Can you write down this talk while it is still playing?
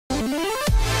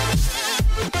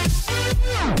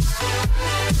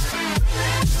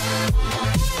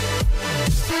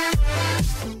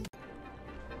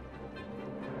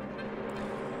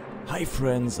Hi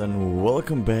friends and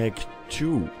welcome back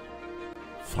to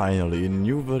finally a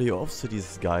new video of City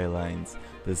Skylines,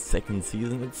 the second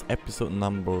season. It's episode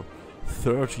number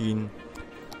 13.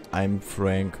 I'm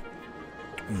Frank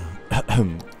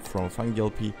from Funghi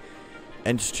LP,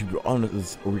 and to be honest,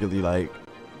 it's really like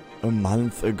a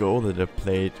month ago that I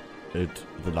played it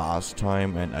the last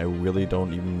time, and I really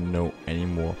don't even know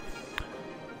anymore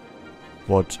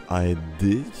what I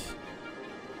did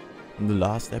in the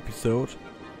last episode.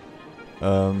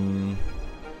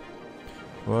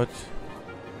 What?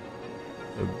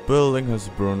 A building has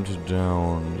burned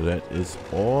down. That is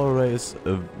always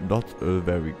not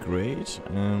very great.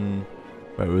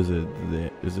 Where is it? There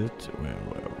is it?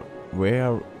 Where?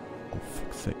 Oh,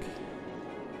 fuck's sake.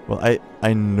 Well,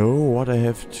 I know what I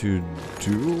have to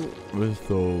do with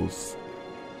those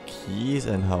keys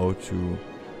and how to.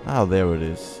 Ah, there it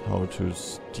is. How to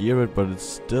steer it, but it's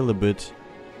still a bit.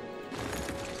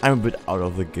 I'm a bit out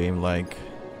of the game, like,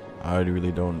 I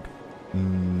really don't,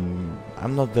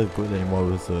 I'm not that good anymore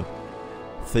with the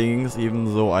things, even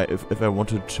though if I want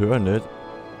to turn it,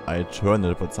 I turn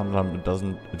it, but sometimes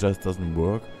it just doesn't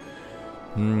work.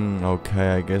 Okay,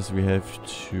 I guess we have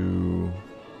to...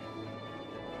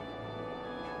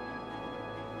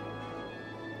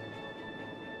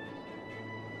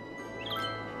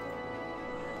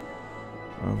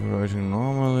 Operating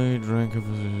normally, drink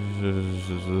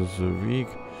is a week.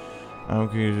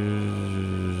 Okay.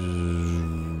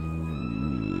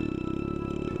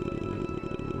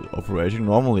 Operating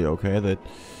normally, okay, that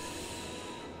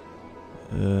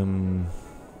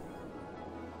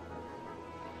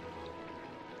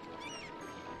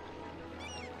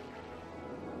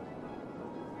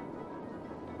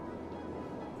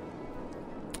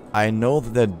I know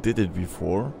that I did it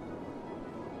before.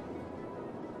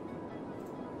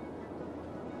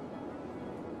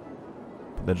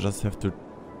 But I just have to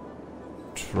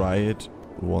try it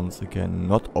once again,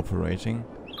 not operating,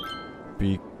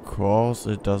 because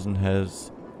it doesn't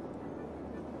has.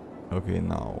 Okay,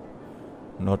 now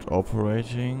not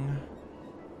operating.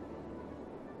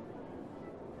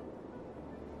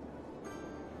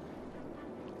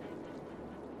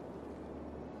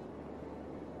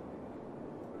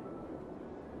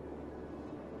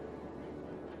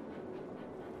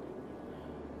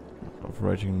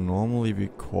 Operating normally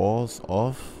because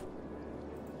of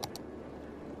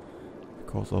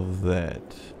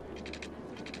that.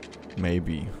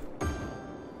 Maybe.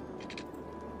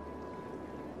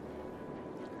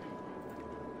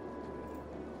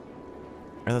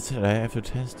 As I said, I have to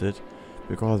test it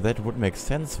because that would make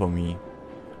sense for me.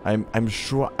 I'm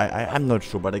sure I'm not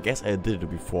sure, but I guess I did it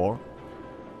before.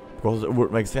 Because it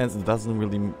would make sense. It doesn't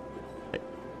really.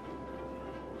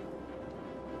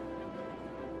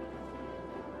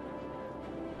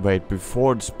 Wait,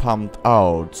 before it's pumped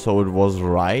out, so it was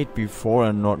right before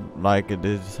and not like it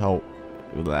is how...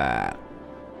 Blah.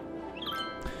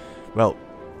 Well,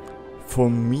 for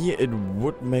me it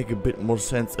would make a bit more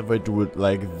sense if I do it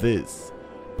like this.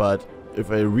 But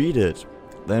if I read it,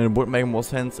 then it would make more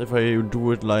sense if I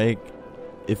do it like...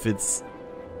 if it's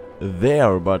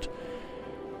there, but...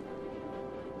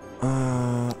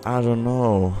 I don't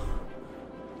know.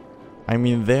 I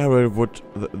mean, there it would...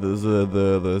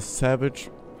 The savage...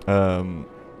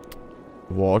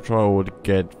 water would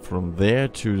get from there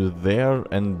to there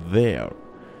and there,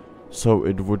 so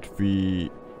it wouldn't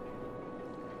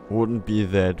be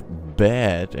that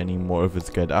bad anymore if it's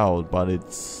get out, but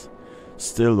it's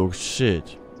still looks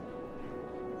shit.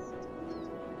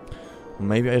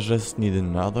 Maybe I just need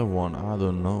another one, I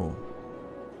don't know.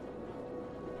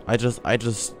 I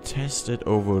just test it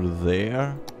over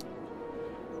there.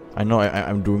 I know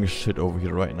I'm doing shit over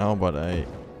here right now, but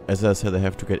as I said, I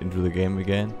have to get into the game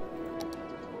again.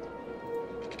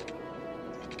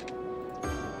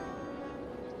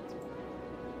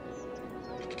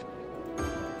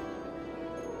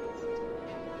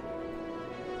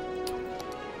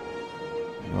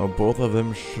 Now both of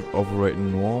them should operate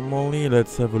normally.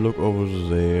 Let's have a look over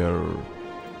there.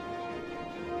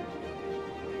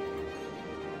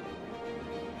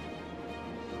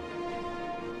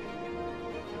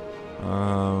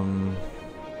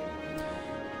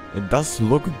 It does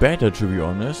look better, to be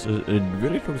honest. It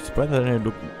really looks better than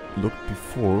it looked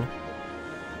before.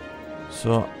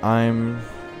 So I'm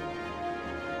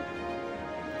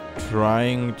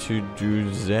trying to do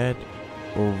that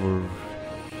over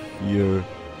here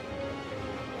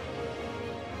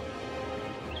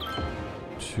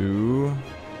too.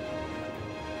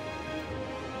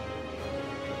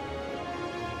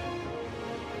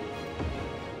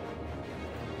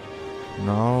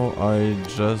 Now I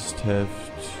just have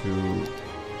to...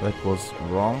 That was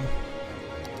wrong.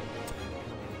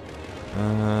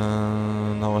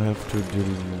 Now I have to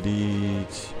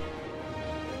delete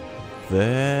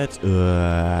that.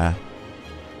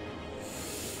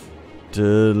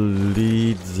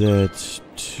 Delete that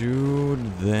too.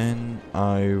 Then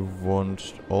I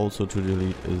want also to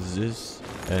delete this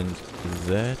and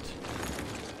that.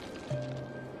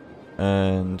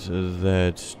 And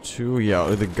that too.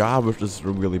 Yeah, the garbage is a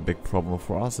really big problem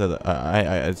for us. That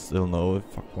I still know.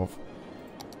 Fuck off.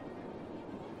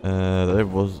 That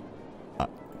was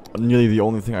nearly the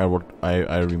only thing I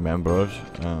remembered.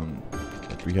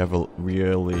 That we have a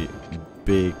really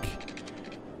big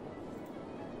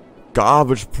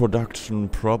garbage production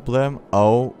problem.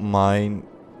 Oh my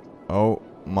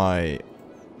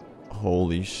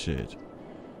holy shit.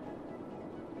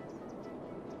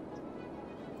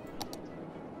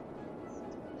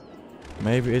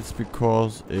 Maybe it's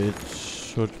because it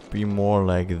should be more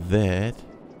like that.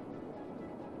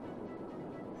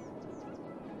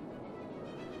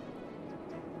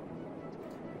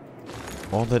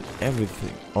 Or that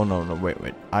everything... Oh no, wait.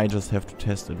 I just have to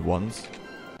test it once.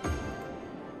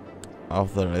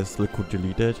 After I still could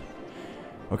delete it.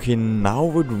 Okay, now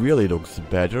it really looks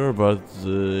better, but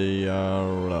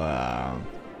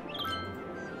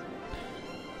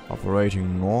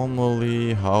operating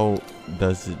normally. How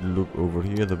does it look over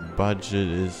here? The budget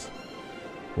is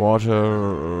water.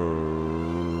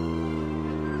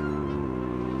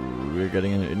 We're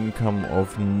getting an income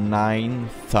of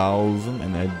 9,000,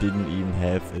 and I didn't even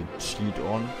have a cheat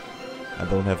on. I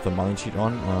don't have the money cheat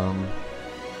on.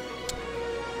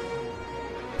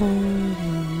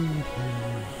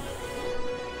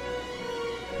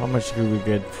 How much do we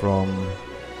get from...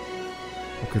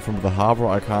 Okay, from the harbor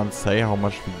I can't say how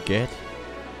much we get.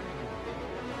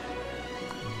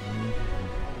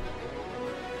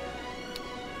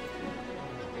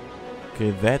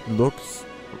 Okay, that looks...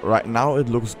 Right now it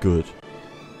looks good.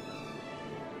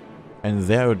 And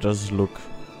there it does look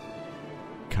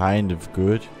kind of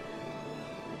good.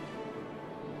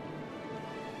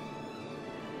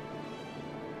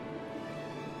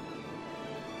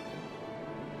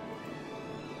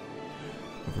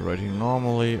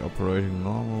 Operating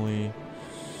normally.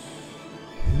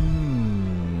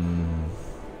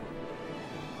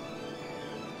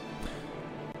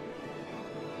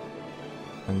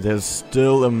 And there's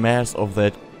still a mess of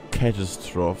that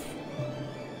catastrophe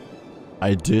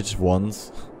I did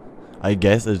once. I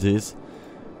guess it is.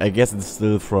 I guess it's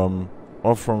still from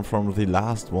the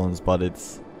last ones, but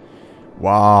it's...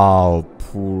 Wow,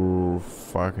 poor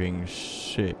fucking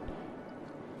shit.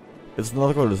 It's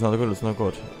not good,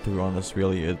 to be honest,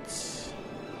 really. It's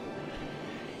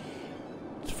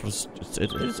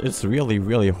really,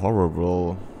 really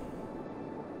horrible.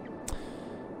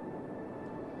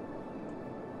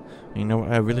 You know,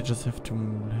 I really just have to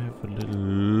have a little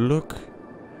look.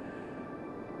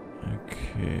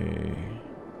 Okay.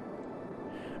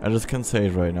 I just can't say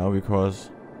it right now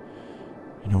because...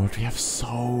 You know what, we have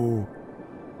so...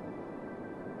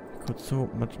 We could so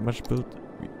much build...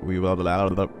 We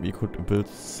could build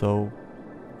so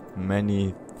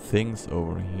many things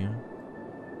over here.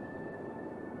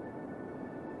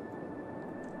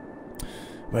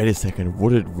 Wait a second,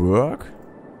 would it work?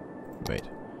 Wait.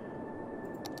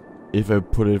 If I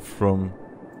put it from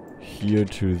here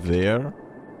to there,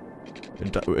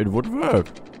 it would work.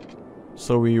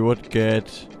 So we would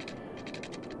get...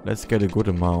 Let's get a good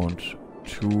amount.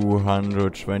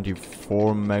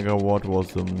 224 megawatt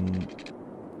was the...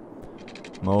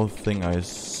 most thing I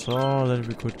saw that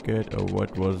we could get. Oh,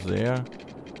 what was there?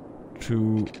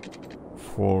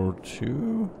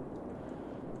 242?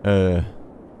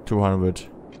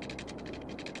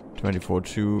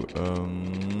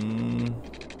 224.2.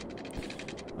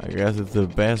 I guess it's the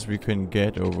best we can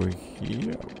get over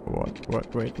here. What?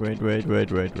 Wait.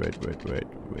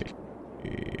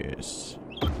 Yes.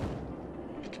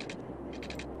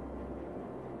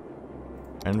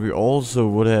 And we also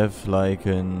would have like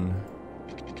an...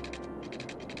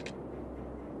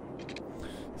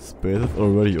 Space is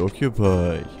already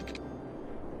occupied.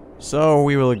 So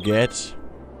we will get...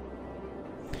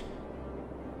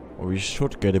 Or we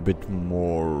should get a bit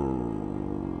more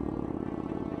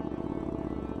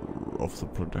of the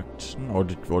production. Or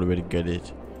did we already get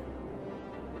it?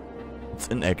 It's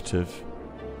inactive.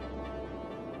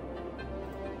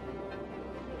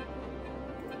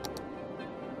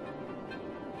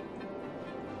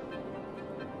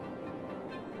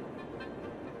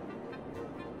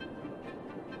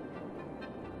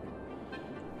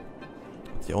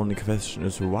 The only question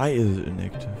is, why is it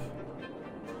inactive?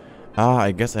 Ah,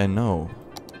 I guess I know.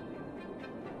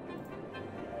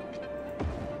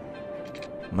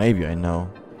 Maybe I know.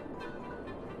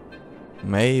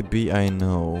 Maybe I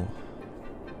know.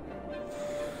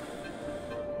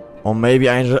 Or maybe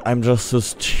I'm just so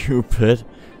stupid.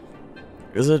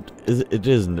 Is it? It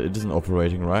isn't. It isn't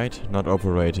operating, right? Not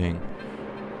operating.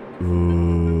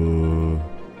 Ooh.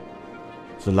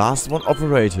 The last one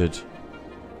operated.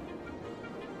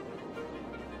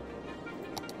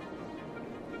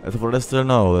 That's what I still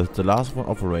know. That the last one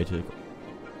operated.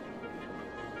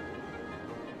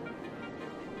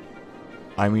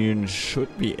 I mean,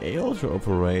 should be able to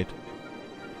operate.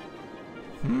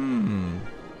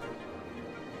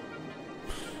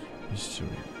 Mysteries.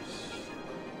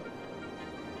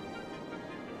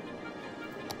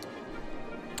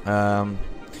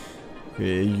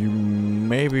 Okay, you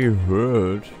maybe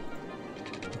heard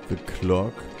the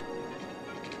clock.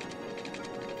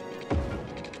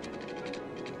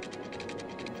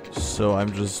 So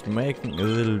I'm just making a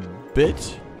little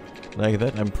bit like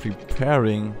that. I'm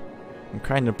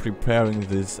kind of preparing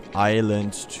this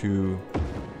island to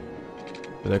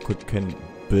that I can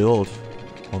build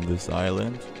on this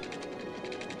island.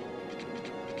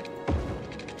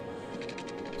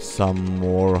 Some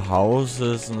more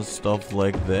houses and stuff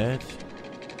like that.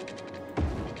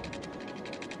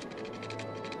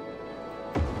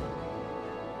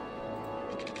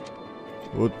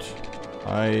 Good.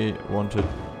 I wanted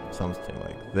something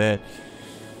like that.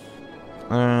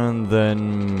 And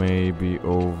then maybe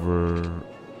over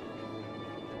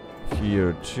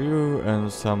here too,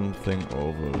 and something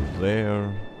over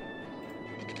there.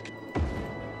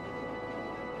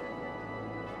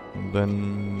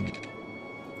 Then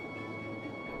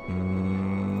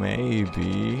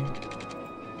maybe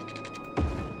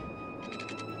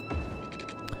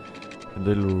a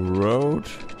little road.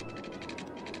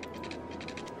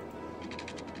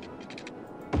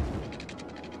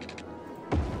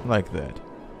 Like that.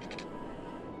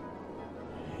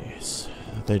 Yes,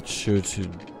 that should do.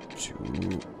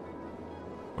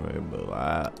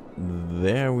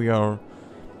 There we are.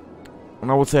 And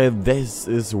I would say this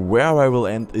is where I will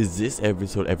end this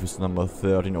episode number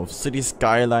 13 of City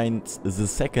Skylines, the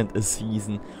second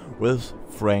season with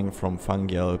Frank from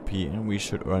Funghi LP, and we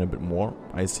should earn a bit more,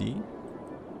 I see.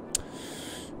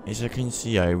 As you can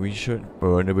see, we should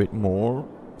earn a bit more.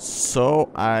 So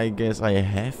I guess I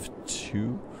have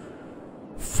to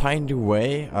find a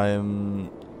way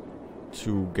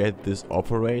to get this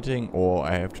operating, or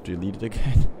I have to delete it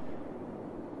again.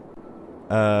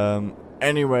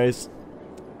 Anyways,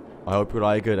 I hope you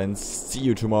like it, and see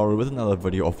you tomorrow with another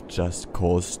video of Just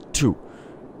Cause 2.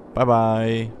 Bye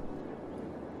bye.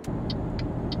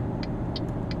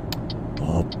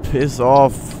 Oh, piss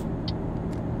off.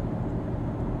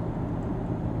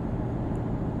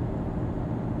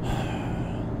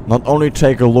 Not only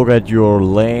take a look at your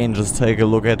lane, just take a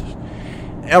look at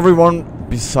everyone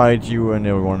beside you and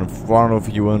everyone in front of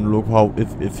you, and look how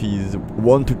if he's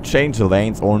want to change the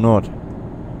lanes or not.